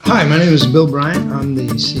Hi, my name is Bill Bryant. I'm the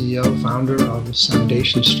CEO, founder of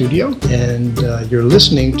Soundation Studio, and you're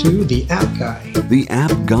listening to The App Guy. The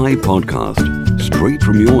App Guy podcast, straight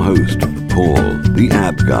from your host, Paul, the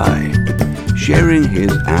App Guy, sharing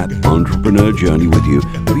his app entrepreneur journey with you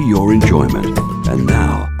for your enjoyment. And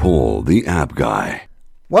now, Paul, the App Guy.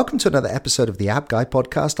 Welcome to another episode of the App Guy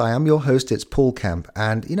podcast. I am your host, it's Paul Kemp.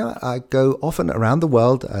 And, I go often around the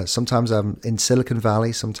world. Sometimes I'm in Silicon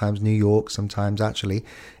Valley, sometimes New York, sometimes actually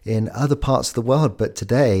in other parts of the world. But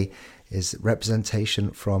today is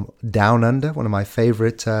representation from Down Under, one of my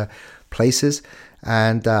favorite places.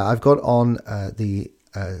 And I've got on the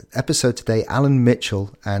episode today, Alan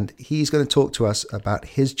Mitchell, and he's going to talk to us about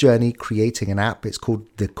his journey creating an app. It's called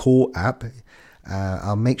the Core App.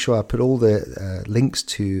 I'll make sure I put all the links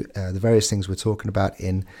to the various things we're talking about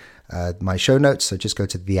in my show notes. So just go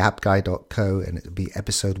to theappguy.co and it'll be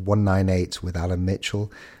episode 198 with Alan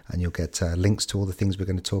Mitchell, and you'll get links to all the things we're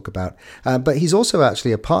going to talk about. But he's also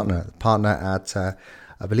actually a partner at, I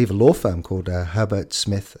believe, a law firm called Herbert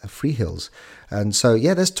Smith Freehills. And so,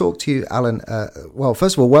 let's talk to you, Alan. Well,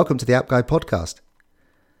 first of all, welcome to the App Guy podcast.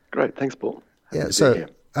 Great. Thanks, Paul. So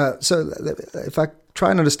if I try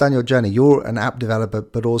and understand your journey, you're an app developer,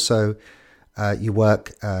 but also you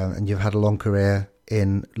work and you've had a long career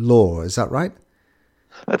in law. Is that right?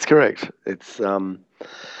 That's correct. It's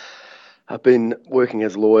I've been working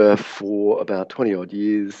as a lawyer for about 20 odd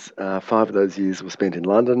years. 5 of those years were spent in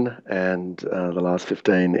London, and the last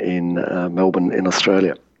 15 in Melbourne in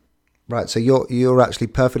Australia. Right, so you're actually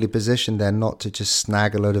perfectly positioned then not to just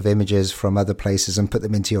snag a load of images from other places and put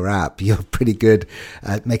them into your app. You're pretty good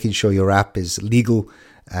at making sure your app is legal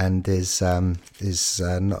and is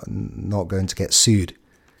not going to get sued.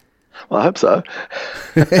 Well, I hope so.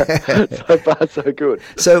 So far, so good.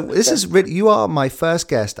 So this is really, you are my first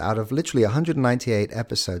guest out of literally 198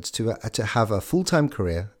 episodes to have a full-time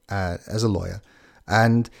career as a lawyer,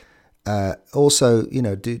 and also,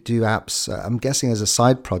 do apps, I'm guessing as a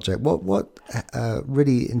side project. What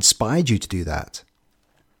really inspired you to do that?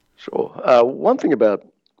 Sure. One thing about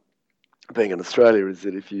being in Australia is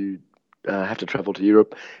that if you have to travel to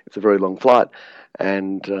Europe, it's a very long flight.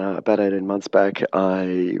 And about 18 months back,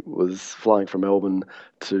 I was flying from Melbourne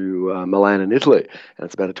to Milan in Italy, and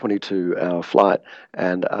it's about a 22-hour flight.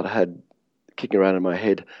 And I'd had kicking around in my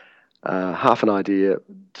head half an idea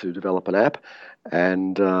to develop an app.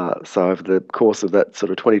 And so over the course of that sort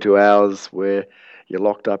of 22 hours where you're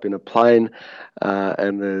locked up in a plane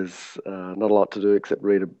and there's not a lot to do except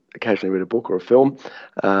occasionally read a book or a film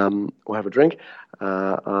or have a drink,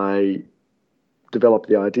 I developed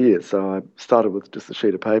the idea. So I started with just a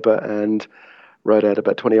sheet of paper and wrote out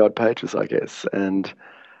about 20 odd pages, I guess. And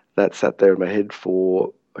that sat there in my head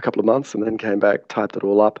for a couple of months, and then came back, typed it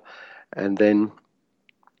all up, and then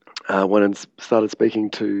went and started speaking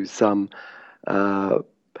to some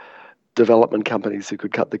development companies who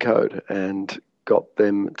could cut the code, and got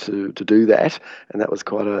them to do that. And that was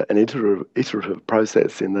quite an iterative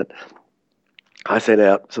process, in that I sent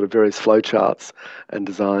out sort of various flowcharts and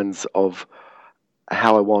designs of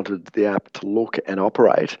how I wanted the app to look and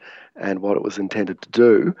operate and what it was intended to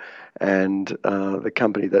do. And the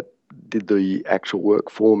company that did the actual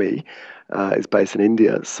work for me is based in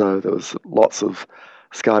India. So there was lots of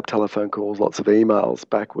Skype telephone calls, lots of emails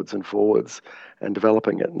backwards and forwards, and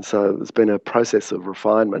developing it. And so there's been a process of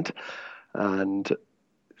refinement. And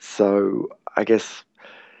so I guess,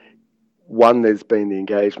 one, there's been the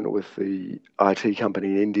engagement with the IT company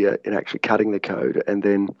in India in actually cutting the code. And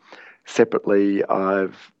then separately,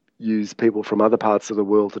 I've used people from other parts of the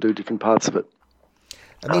world to do different parts of it.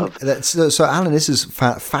 I mean, so Alan, this is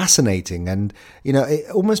fascinating, and it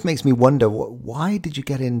almost makes me wonder, why did you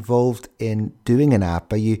get involved in doing an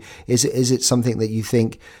app? Is it something that you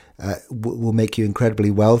think will make you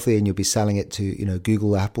incredibly wealthy, and you'll be selling it to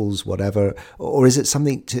Google, Apple's, whatever, or is it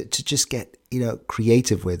something to just get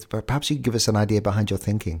creative with? But perhaps you could give us an idea behind your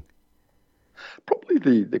thinking.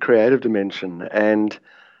 Probably the creative dimension, and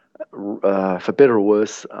for better or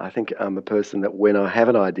worse, I think I'm a person that when I have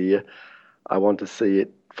an idea, I want to see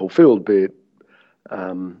it fulfilled, be it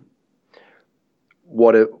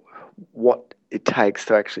what it takes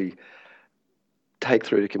to actually take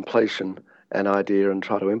through to completion an idea and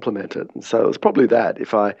try to implement it. And so it was probably that.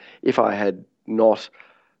 If I had not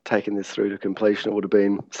taken this through to completion, it would have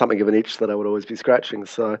been something of an itch that I would always be scratching.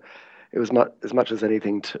 So it was as much as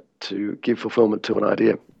anything to give fulfillment to an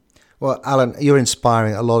idea. Well, Alan, you're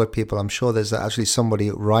inspiring a lot of people. I'm sure there's actually somebody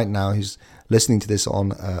right now who's listening to this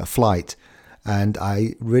on a flight, and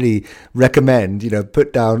I really recommend,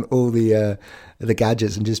 put down all the the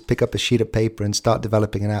gadgets and just pick up a sheet of paper and start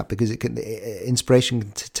developing an app, because inspiration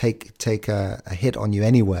can take a hit on you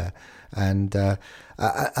anywhere. And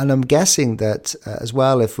I'm guessing that as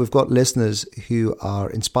well, if we've got listeners who are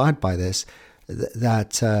inspired by this,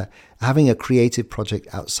 that having a creative project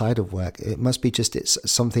outside of work, it must be it's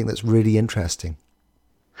something that's really interesting.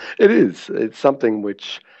 It is. It's something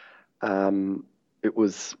which it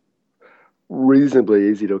was reasonably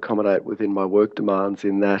easy to accommodate within my work demands,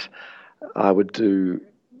 in that I would do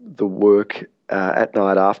the work at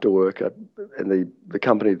night after work. And the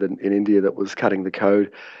company in India that was cutting the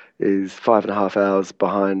code is 5.5 hours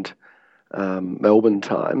behind Melbourne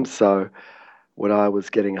time. So when I was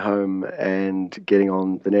getting home and getting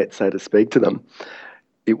on the net, so to speak, to them,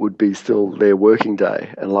 it would be still their working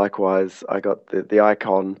day. And likewise, I got the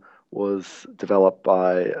icon was developed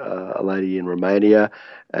by a lady in Romania,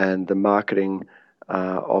 and the marketing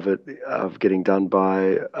of getting done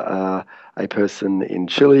by a person in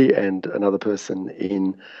Chile and another person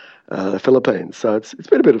in the Philippines. So it's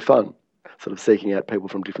been a bit of fun, sort of seeking out people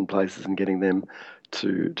from different places and getting them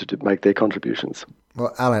to make their contributions.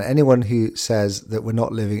 Well, Alan, anyone who says that we're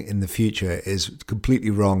not living in the future is completely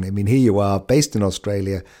wrong. I mean, here you are based in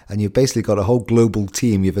Australia, and you've basically got a whole global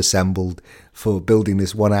team you've assembled for building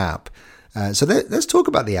this one app. So let's talk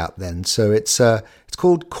about the app then. So it's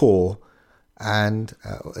called Core, and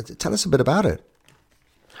tell us a bit about it.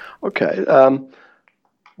 Okay.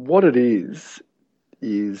 What it is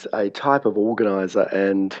a type of organiser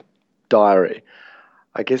and diary.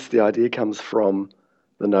 I guess the idea comes from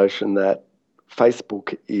the notion that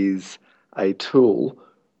Facebook is a tool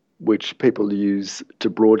which people use to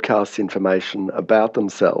broadcast information about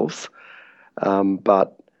themselves,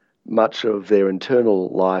 but much of their internal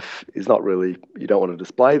life is not really, you don't want to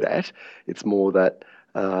display that. It's more that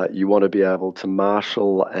you want to be able to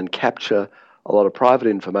marshal and capture a lot of private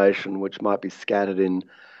information which might be scattered in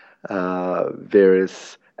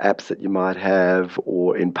various apps that you might have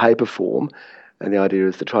or in paper form. And the idea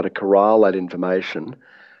is to try to corral that information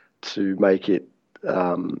to make it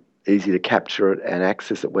easy to capture it and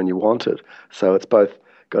access it when you want it. So it's both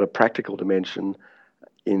got a practical dimension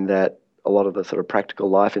in that a lot of the sort of practical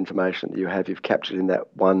life information that you have, you've captured in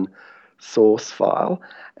that one source file,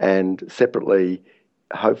 and separately,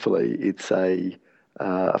 hopefully, it's a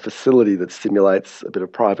facility that stimulates a bit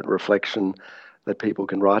of private reflection, that people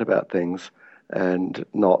can write about things and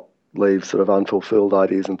not leave sort of unfulfilled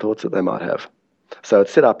ideas and thoughts that they might have. So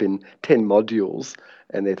it's set up in 10 modules,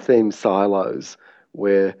 and they're themed silos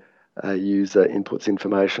where a user inputs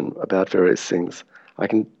information about various things. I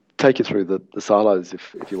can take you through the silos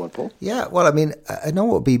if you want, Paul. Yeah, well, I mean, I know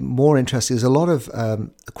what would be more interesting is a lot of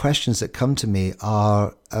questions that come to me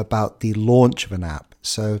are about the launch of an app.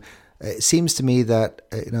 So it seems to me that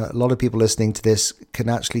a lot of people listening to this can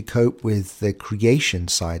actually cope with the creation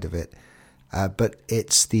side of it, but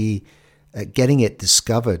it's the getting it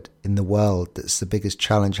discovered in the world that's the biggest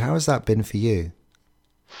challenge. How has that been for you?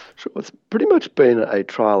 Sure, it's pretty much been a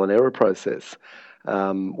trial and error process,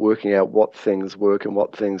 working out what things work and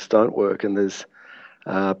what things don't work, and there's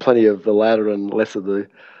plenty of the latter and less of the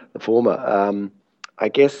former. I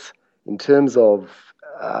guess in terms of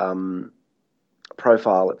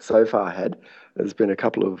profile it so far had, there's been a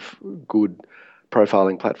couple of good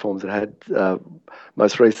profiling platforms that had.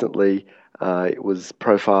 Most recently, it was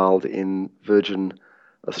profiled in Virgin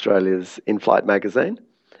Australia's Inflight magazine,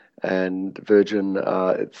 and Virgin,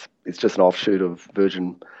 it's just an offshoot of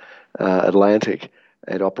Virgin Atlantic.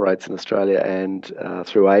 It operates in Australia and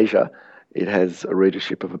through Asia. It has a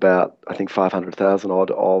readership of about, I think, 500,000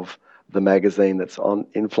 odd of the magazine that's on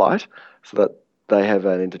Inflight, so that they have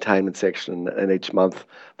an entertainment section, and each month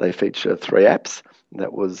they feature 3 apps.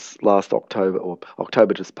 That was last October, or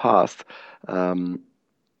October just passed.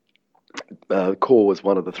 Core was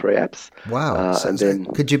one of the 3 apps. Wow. So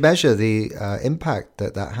could you measure the impact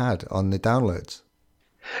that had on the downloads?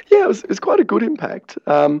 Yeah, it was quite a good impact.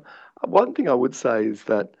 One thing I would say is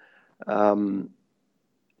that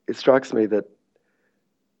it strikes me that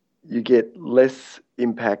you get less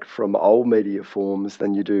impact from old media forms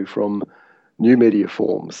than you do from new media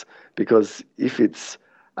forms, because if it's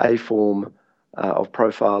a form of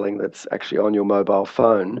profiling that's actually on your mobile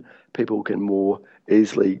phone, people can more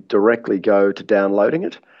easily directly go to downloading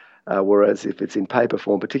it. Whereas if it's in paper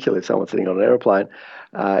form, particularly if someone's sitting on an aeroplane,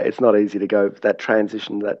 it's not easy to go that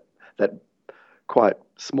transition, that quite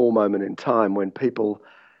small moment in time when people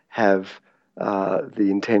have the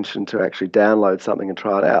intention to actually download something and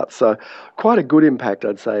try it out. So quite a good impact,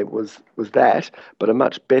 I'd say, was that, but a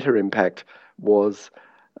much better impact was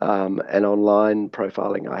and online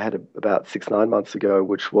profiling I had about 6-9 months ago,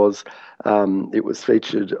 which was it was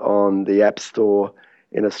featured on the App Store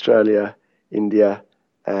in Australia, India,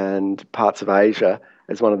 and parts of Asia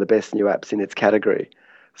as one of the best new apps in its category.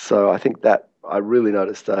 So I think that I really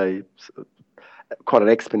noticed quite an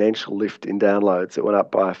exponential lift in downloads. It went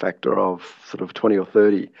up by a factor of sort of 20 or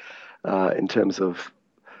 30 in terms of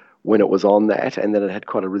when it was on that, and then it had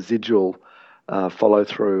quite a residual follow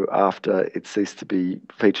through after it ceased to be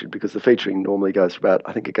featured, because the featuring normally goes for about,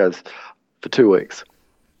 I think it goes for 2 weeks.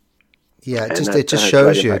 Yeah, it just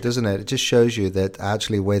shows you, doesn't it? It just shows you that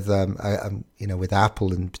actually with with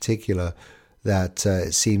Apple in particular, that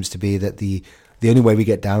it seems to be that the only way we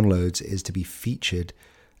get downloads is to be featured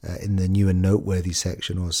in the new and noteworthy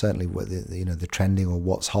section, or certainly the trending or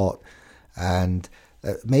what's hot, and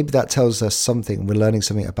maybe that tells us something. We're learning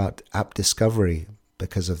something about app discovery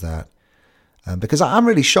because of that. Because I'm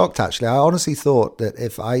really shocked, actually. I honestly thought that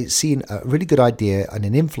if I seen a really good idea in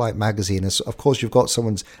an Inflight magazine, of course you've got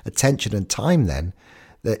someone's attention and time then,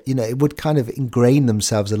 that it would kind of ingrain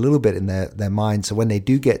themselves a little bit in their mind. So when they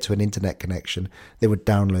do get to an internet connection, they would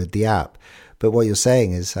download the app. But what you're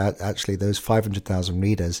saying is that actually those 500,000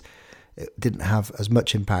 readers didn't have as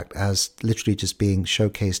much impact as literally just being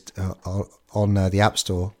showcased on the App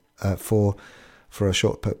Store for a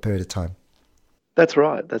short period of time. That's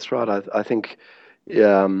right. I think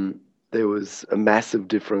there was a massive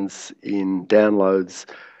difference in downloads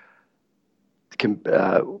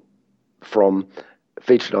from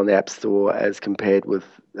featured on the App Store as compared with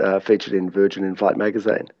featured in Virgin Inflight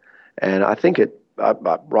magazine. And I think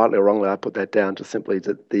rightly or wrongly, I put that down to simply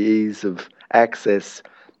that the ease of access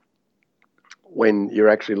when you're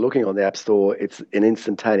actually looking on the App Store, it's an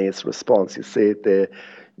instantaneous response. You see it there,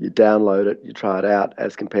 you download it, you try it out,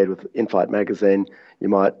 as compared with Inflight magazine, you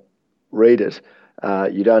might read it,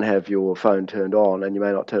 you don't have your phone turned on, and you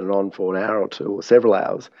may not turn it on for an hour or two or several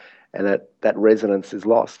hours, and that resonance is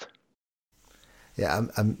lost. Yeah,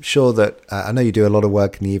 I'm sure that I know you do a lot of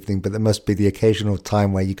work in the evening, but there must be the occasional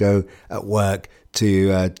time where you go at work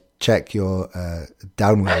to check your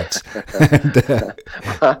downloads.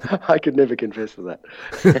 I could never confess to that.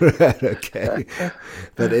 Right, okay,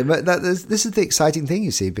 but this is the exciting thing,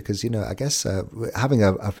 you see, because I guess having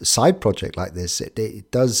a side project like this,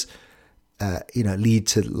 it does lead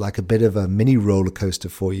to like a bit of a mini roller coaster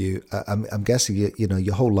for you. I'm guessing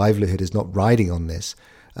your whole livelihood is not riding on this.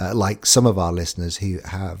 Like some of our listeners who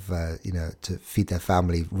have, to feed their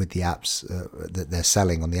family with the apps that they're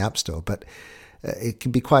selling on the App Store. But it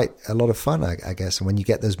can be quite a lot of fun, I guess. And when you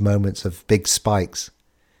get those moments of big spikes.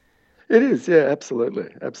 It is, yeah, absolutely.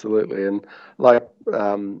 And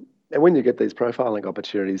and when you get these profiling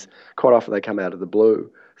opportunities, quite often they come out of the blue.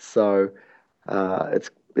 So it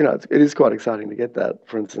is quite exciting to get that.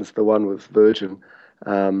 For instance, the one with Virgin,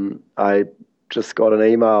 I just got an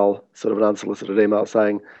email, sort of an unsolicited email,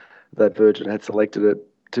 saying that Virgin had selected it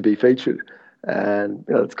to be featured. And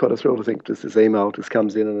it's quite a thrill to think just this email just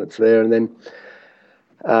comes in and it's there, and then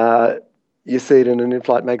you see it in an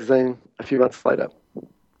Inflight magazine a few months later.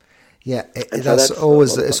 Yeah, it's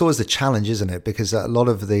always the challenge, isn't it? Because a lot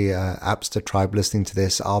of the Appster tribe listening to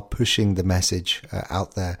this are pushing the message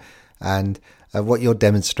out there, and what you're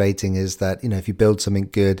demonstrating is that if you build something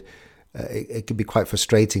good, it can be quite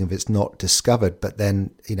frustrating if it's not discovered. But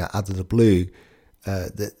then out of the blue,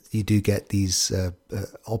 that you do get these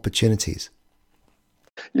opportunities.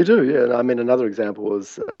 You do, yeah. I mean, another example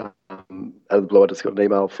was out of the blue, I just got an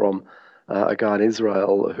email from a guy in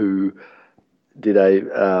Israel who did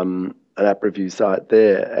an app review site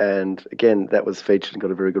there, and again, that was featured and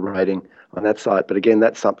got a very good rating on that site. But again,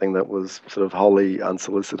 that's something that was sort of wholly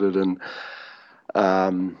unsolicited and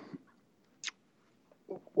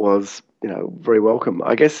was very welcome.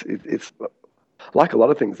 I guess it's like a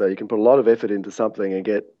lot of things, though. You can put a lot of effort into something and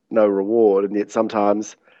get no reward, and yet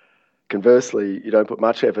sometimes, conversely, you don't put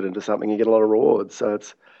much effort into something and you get a lot of rewards. So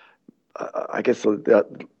it's, I guess,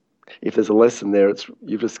 if there's a lesson there, it's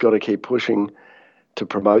you've just got to keep pushing to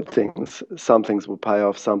promote things. Some things will pay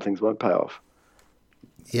off, some things won't pay off.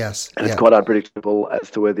 Yes, and it's quite unpredictable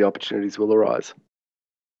as to where the opportunities will arise.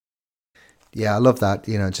 Yeah, I love that.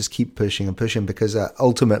 Just keep pushing and pushing, because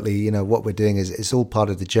ultimately, what we're doing is it's all part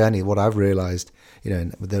of the journey. What I've realized,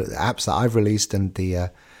 with the apps that I've released and the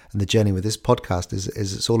journey with this podcast is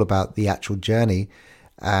it's all about the actual journey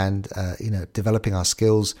and developing our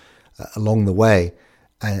skills along the way,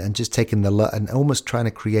 and just taking the luck and almost trying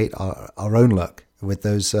to create our own luck with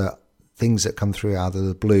those things that come through out of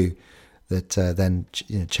the blue that then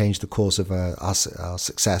change the course of our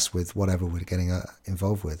success with whatever we're getting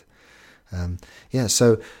involved with.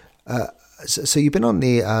 So you've been on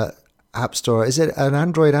the app store. Is it an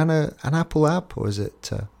Android and an Apple app, or is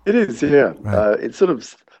it? It is, yeah. Right. It sort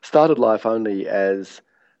of started life only as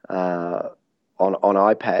on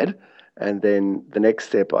iPad, and then the next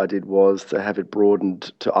step I did was to have it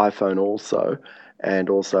broadened to iPhone also, and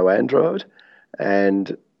also Android.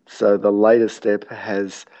 And so the latest step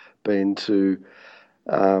has been to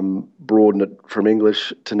broaden it from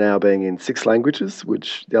English to now being in 6 languages,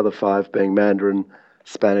 which the other 5 being Mandarin,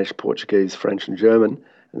 Spanish, Portuguese, French, and German.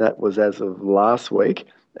 And that was as of last week.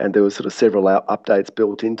 And there were sort of several updates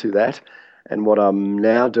built into that. And what I'm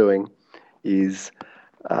now doing is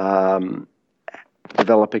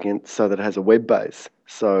developing it so that it has a web base.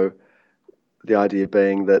 So the idea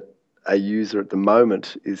being that a user at the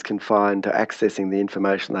moment is confined to accessing the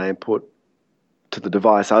information they input to the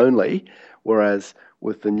device only, whereas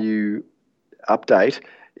with the new update,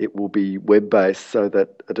 it will be web-based so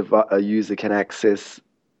that a user can access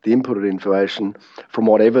the inputted information from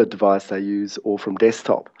whatever device they use or from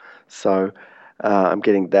desktop. So I'm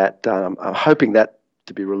getting that done. I'm hoping that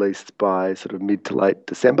to be released by sort of mid to late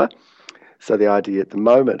December. So the idea at the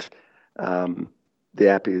moment, the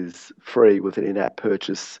app is free with an in-app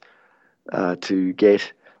purchase to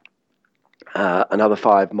get another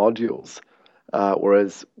 5 modules.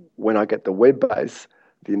 Whereas when I get the web base,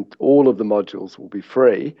 all of the modules will be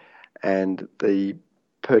free, and the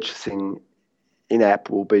purchasing in-app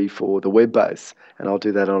will be for the web base, and I'll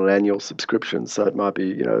do that on an annual subscription. So it might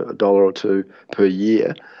be $1 or $2 per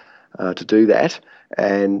year to do that.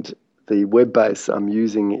 And the web base I'm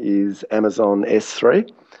using is Amazon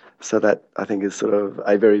S3, so that I think is sort of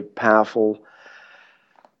a very powerful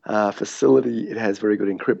facility. It has very good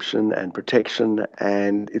encryption and protection,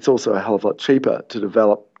 and it's also a hell of a lot cheaper to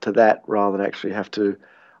develop to that rather than actually have to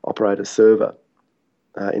operate a server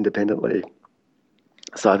independently.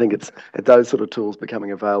 So I think it's those sort of tools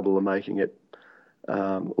becoming available and making it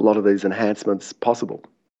a lot of these enhancements possible.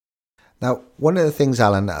 Now, one of the things,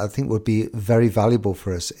 Alan, I think would be very valuable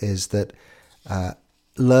for us is that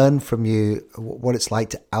learn from you what it's like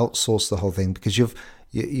to outsource the whole thing, because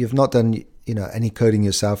you've not done any coding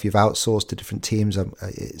yourself. You've outsourced to different teams.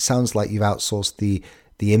 It sounds like you've outsourced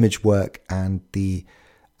the image work and the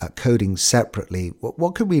coding separately.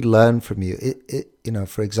 What could we learn from you?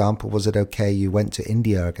 For example, was it okay you went to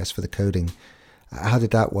India, I guess, for the coding? How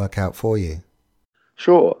did that work out for you?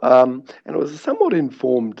 Sure. And it was a somewhat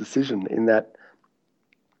informed decision in that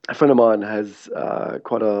a friend of mine has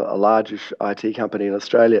quite a largish IT company in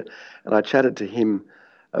Australia, and I chatted to him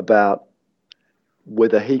about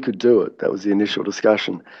whether he could do it. That was the initial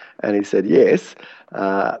discussion. And he said yes,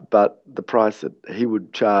 but the price that he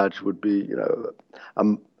would charge would be,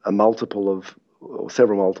 a multiple of, or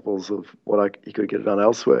several multiples of what he could get it done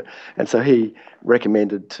elsewhere. And so he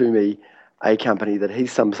recommended to me a company that he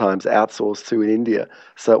sometimes outsourced to in India.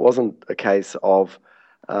 So it wasn't a case of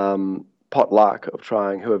pot luck of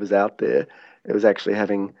trying whoever's out there. It was actually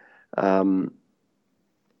having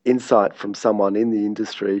insight from someone in the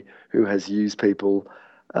industry who has used people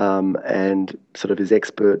and sort of is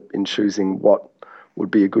expert in choosing what would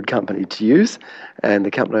be a good company to use. And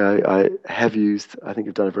the company I have used, I think,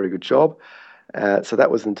 have done a very good job. So that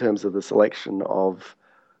was in terms of the selection of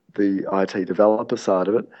the IT developer side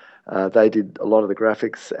of it. They did a lot of the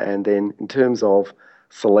graphics, and then in terms of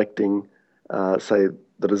selecting, say,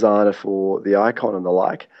 the designer for the icon and the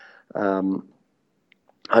like, I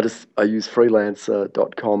use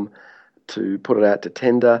freelancer.com to put it out to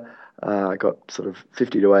tender. I got sort of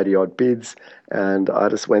 50 to 80 odd bids, and I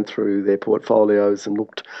just went through their portfolios and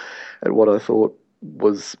looked at what I thought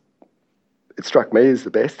it struck me as the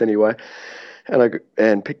best anyway,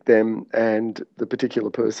 and picked them. And the particular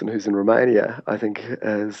person who's in Romania, I think,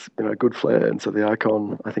 has good flair, and so the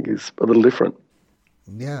icon, I think, is a little different.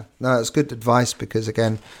 Yeah, no, it's good advice, because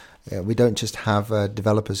again, we don't just have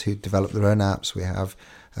developers who develop their own apps. We have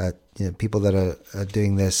people that are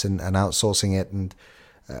doing this and outsourcing it, and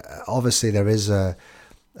obviously there is a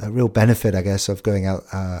real benefit, I guess, of going out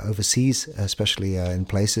overseas, especially in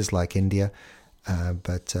places like India.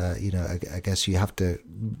 But I guess you have to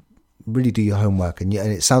really do your homework, and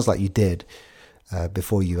it sounds like you did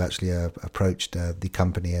before you actually approached the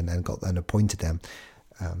company and appointed them.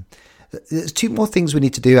 There's 2 more things we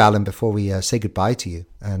need to do, Alan, before we say goodbye to you.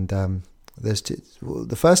 And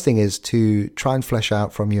the first thing is to try and flesh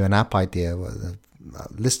out from you an app idea. The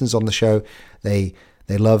listeners on the show, they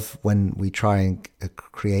love when we try and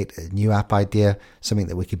create a new app idea, something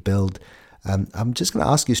that we could build. I'm just going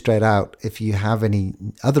to ask you straight out if you have any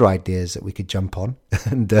other ideas that we could jump on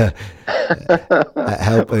and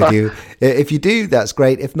help with you. If you do, that's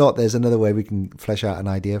great. If not, there's another way we can flesh out an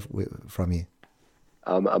idea from you.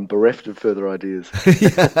 I'm bereft of further ideas.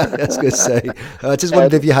 Yeah, I was going to say. I just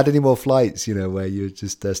wondered if you had any more flights, where you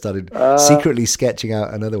just started secretly sketching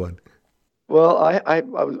out another one. Well, I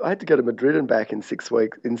had to go to Madrid and back in 6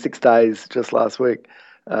 days just last week.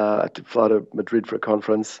 I had to fly to Madrid for a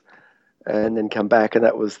conference and then come back, and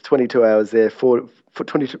that was 22 hours there,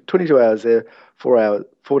 22 hours there, 4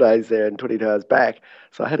 days there, and 22 hours back.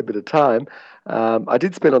 So I had a bit of time. I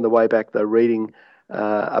did spend on the way back though reading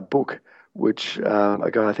a book which a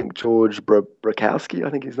guy, I think George Brakowski, I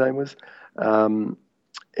think his name was,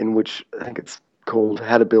 in which I think it's called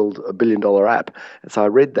How to Build a $1 Billion App. And so I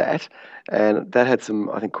read that, and that had some,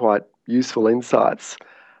 I think, quite useful insights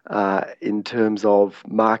in terms of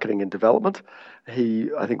marketing and development. He,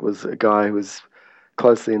 I think, was a guy who was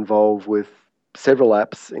closely involved with several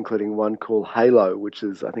apps, including one called Halo, which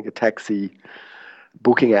is, I think, a taxi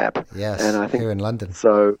booking app. Yes, and I think, here in London.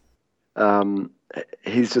 So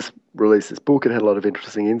he's just released this book and had a lot of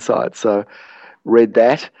interesting insights. So read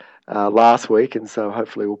that last week, and so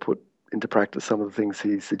hopefully we'll put into practice some of the things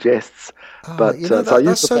he suggests. But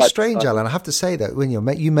that's so strange, Alan. I have to say that when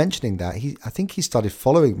you mentioning that, I think he started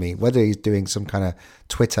following me, whether he's doing some kind of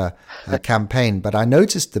Twitter campaign. But I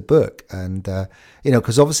noticed the book, and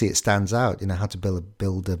because obviously it stands out. How to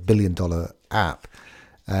build a $1 billion app,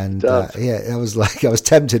 and I was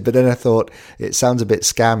tempted, but then I thought it sounds a bit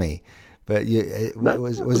scammy. But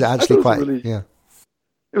was actually quite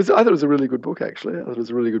I thought it was a really good book, actually. I thought it was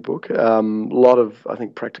a really good book. A lot of, I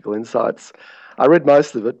think, practical insights. I read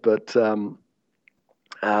most of it, but the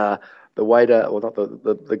waiter, or not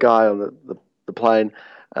the guy on the plane,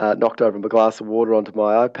 knocked over a glass of water onto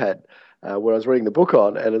my iPad where I was reading the book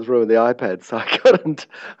on, and it's ruined the iPad, so I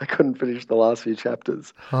couldn't finish the last few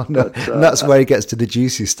chapters. Oh, no. But, and that's where he gets to the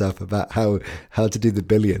juicy stuff about how to do the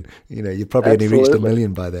billion. You probably only reached 1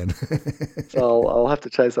 million by then. So I'll have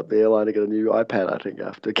to chase up the airline to get a new iPad, I think,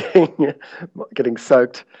 after getting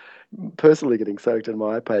soaked. Personally getting soaked and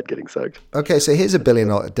my iPad getting soaked. Okay, so here's a $1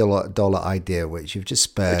 billion idea which you've just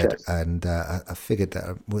spurred, and I figured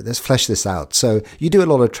that let's flesh this out. So you do a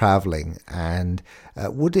lot of traveling, and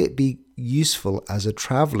would it be useful as a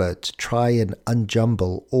traveler to try and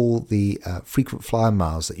unjumble all the frequent flyer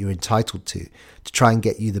miles that you're entitled to try and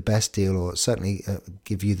get you the best deal, or certainly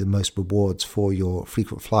give you the most rewards for your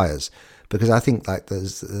frequent flyers? Because I think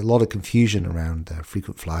there's a lot of confusion around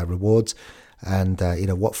frequent flyer rewards. And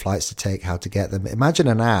what flights to take, how to get them. Imagine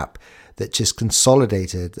an app that just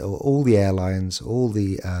consolidated all the airlines, all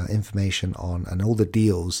the information on, and all the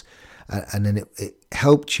deals, and then it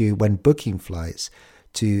helped you when booking flights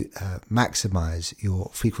to maximize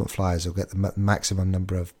your frequent flyers or get the maximum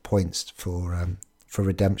number of points for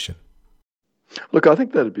redemption. Look, I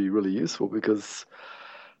think that'd be really useful because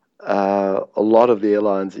a lot of the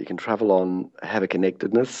airlines that you can travel on have a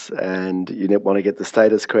connectedness, and you want to get the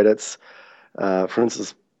status credits. For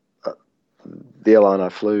instance, the airline I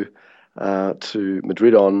flew to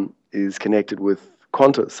Madrid on is connected with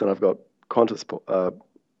Qantas, and I've got Qantas,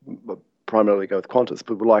 primarily go with Qantas,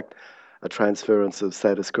 but would like a transference of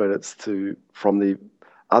status credits from the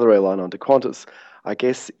other airline onto Qantas. I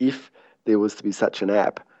guess if there was to be such an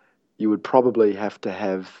app, you would probably have to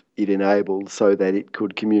have it enabled so that it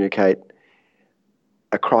could communicate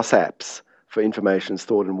across apps for information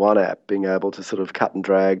stored in one app, being able to sort of cut and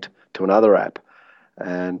drag to another app.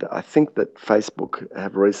 And I think that Facebook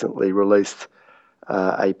have recently released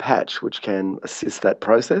a patch which can assist that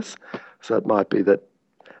process. So it might be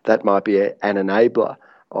that might be an enabler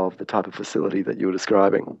of the type of facility that you were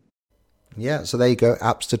describing. Yeah, so there you go.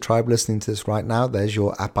 Apps to try. Listening to this right now, there's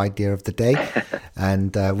your app idea of the day.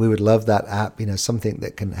 And we would love that app, something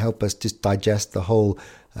that can help us just digest the whole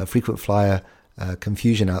frequent flyer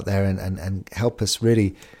confusion out there and help us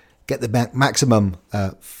really get the maximum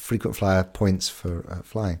frequent flyer points for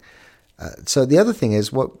flying. So the other thing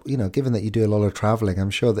is, given that you do a lot of traveling,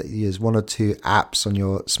 I'm sure that there's one or two apps on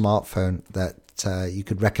your smartphone that you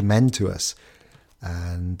could recommend to us,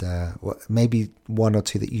 and maybe one or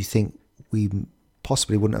two that you think we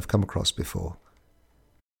possibly wouldn't have come across before.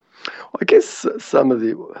 I guess I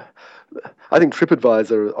think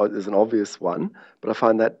TripAdvisor is an obvious one, but I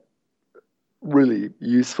find that really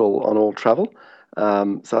useful on all travel.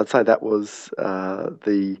 So I'd say that was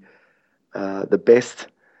the best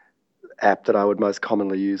app that I would most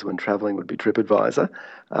commonly use when traveling would be TripAdvisor.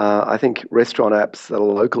 I think restaurant apps that are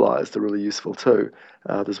localized are really useful too.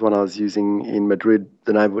 There's one I was using in Madrid,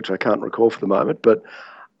 the name of which I can't recall for the moment, but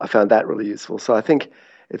I found that really useful. So I think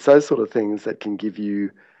it's those sort of things that can give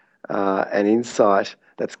you an insight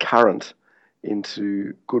that's current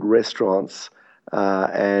into good restaurants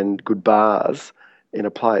and good bars in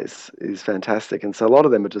a place is fantastic. And so a lot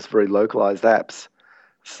of them are just very localized apps.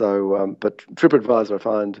 So, but TripAdvisor I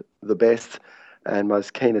find the best and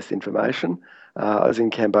most keenest information. I was in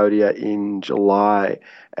Cambodia in July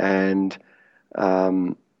and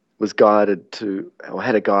was guided to, or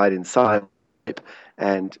had a guide in Siem Reap,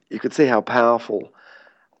 and you could see how powerful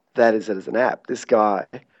that is as an app. This guy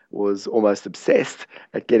was almost obsessed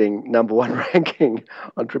at getting number one ranking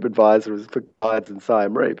on TripAdvisor for guides in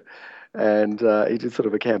Siem Reap. And he did sort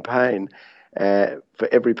of a campaign for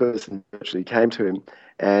every person who actually came to him.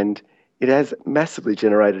 And it has massively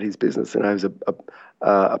generated his business. You know, he was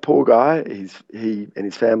a poor guy. He and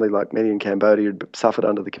his family, like many in Cambodia, had suffered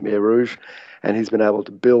under the Khmer Rouge. And he's been able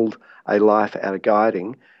to build a life out of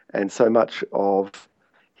guiding. And so much of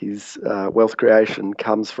his wealth creation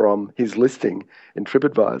comes from his listing in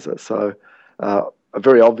TripAdvisor. So a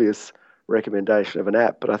very obvious recommendation of an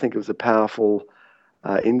app, but I think it was a powerful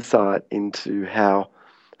insight into how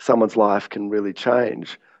someone's life can really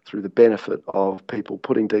change through the benefit of people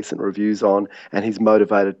putting decent reviews on, and he's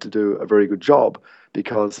motivated to do a very good job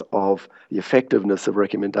because of the effectiveness of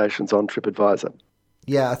recommendations on TripAdvisor.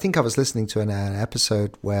 Yeah, I think I was listening to an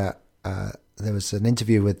episode where there was an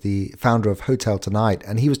interview with the founder of Hotel Tonight,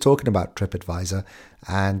 and he was talking about TripAdvisor,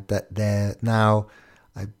 and that they're now,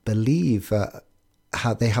 I believe,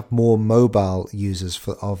 how they have more mobile users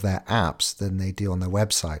of their apps than they do on their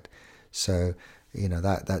website. So, you know,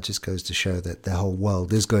 that just goes to show that the whole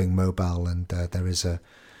world is going mobile, and there is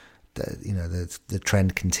the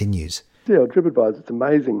trend continues. Yeah, on TripAdvisor, it's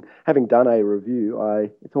amazing. Having done a review,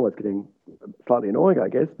 it's almost getting slightly annoying, I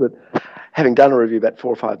guess, but having done a review about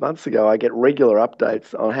 4 or 5 months ago, I get regular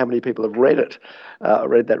updates on how many people have read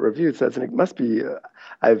that review. So it must be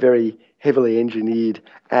a very heavily engineered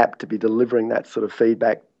app to be delivering that sort of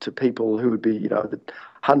feedback to people who would be, you know, the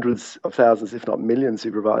hundreds of thousands, if not millions,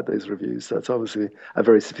 who provide these reviews. So it's obviously a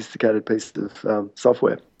very sophisticated piece of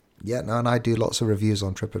software. Yeah, no, and I do lots of reviews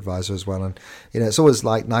on TripAdvisor as well, and you know, it's always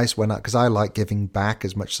like nice because I like giving back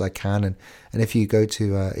as much as I can, and if you go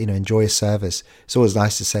to enjoy a service, it's always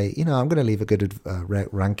nice to say, you know, I'm going to leave a good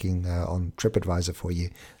ranking on TripAdvisor for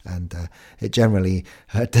you, and it generally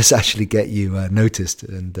does actually get you noticed,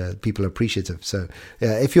 and people are appreciative. So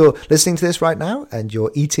if you're listening to this right now and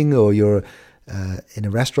you're eating or you're in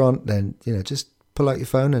a restaurant, then you know, just pull out your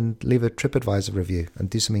phone and leave a TripAdvisor review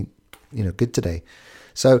and do something, you know, good today.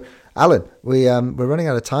 So, Alan, we're running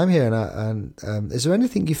out of time here, and is there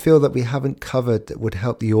anything you feel that we haven't covered that would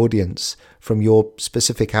help the audience from your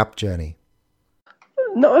specific app journey?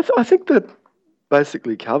 No, I think that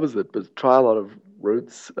basically covers it, but try a lot of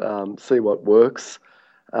routes, see what works,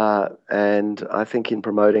 and I think in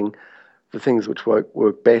promoting the things which work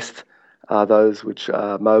best are those which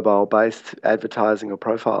are mobile-based advertising or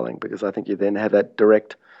profiling, because I think you then have that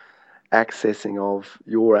direct accessing of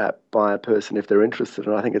your app by a person if they're interested.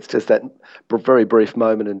 And I think it's just that very brief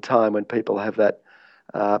moment in time when people have that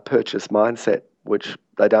purchase mindset, which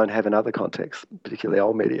they don't have in other contexts, particularly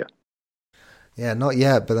old media. Yeah, not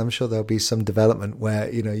yet, but I'm sure there'll be some development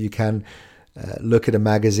where, you know, you can look at a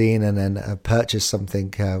magazine and then purchase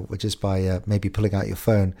something just by maybe pulling out your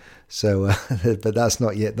phone. So, but that's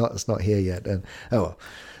not yet. That's not here yet. And oh well.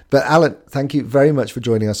 But Alan, thank you very much for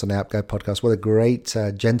joining us on the App Guy podcast. What a great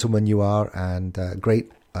gentleman you are, and a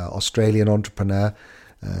great Australian entrepreneur.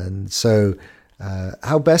 And so,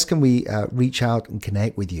 how best can we reach out and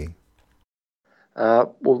connect with you?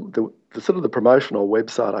 Well, the sort of the promotional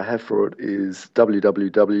website I have for it is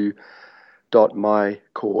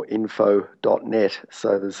www.mycoreinfo.net.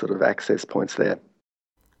 So there's sort of access points there.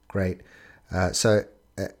 Great. So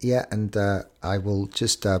I will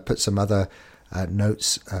just put some other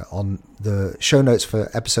notes on the show notes for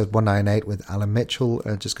episode 198 with Alan Mitchell.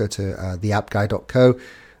 Just go to theappguy.co,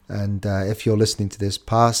 and if you're listening to this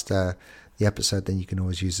past the episode, then you can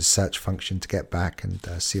always use the search function to get back and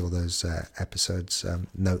see all those episodes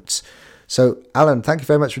notes. So Alan, thank you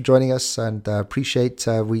very much for joining us, and appreciate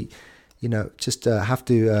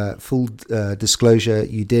full disclosure,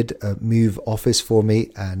 you did move office for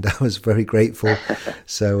me, and I was very grateful.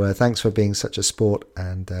 So thanks for being such a sport,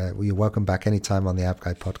 and you're welcome back anytime on the App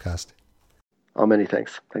Guy podcast. Oh, many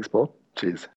thanks. Thanks, Paul. Cheers.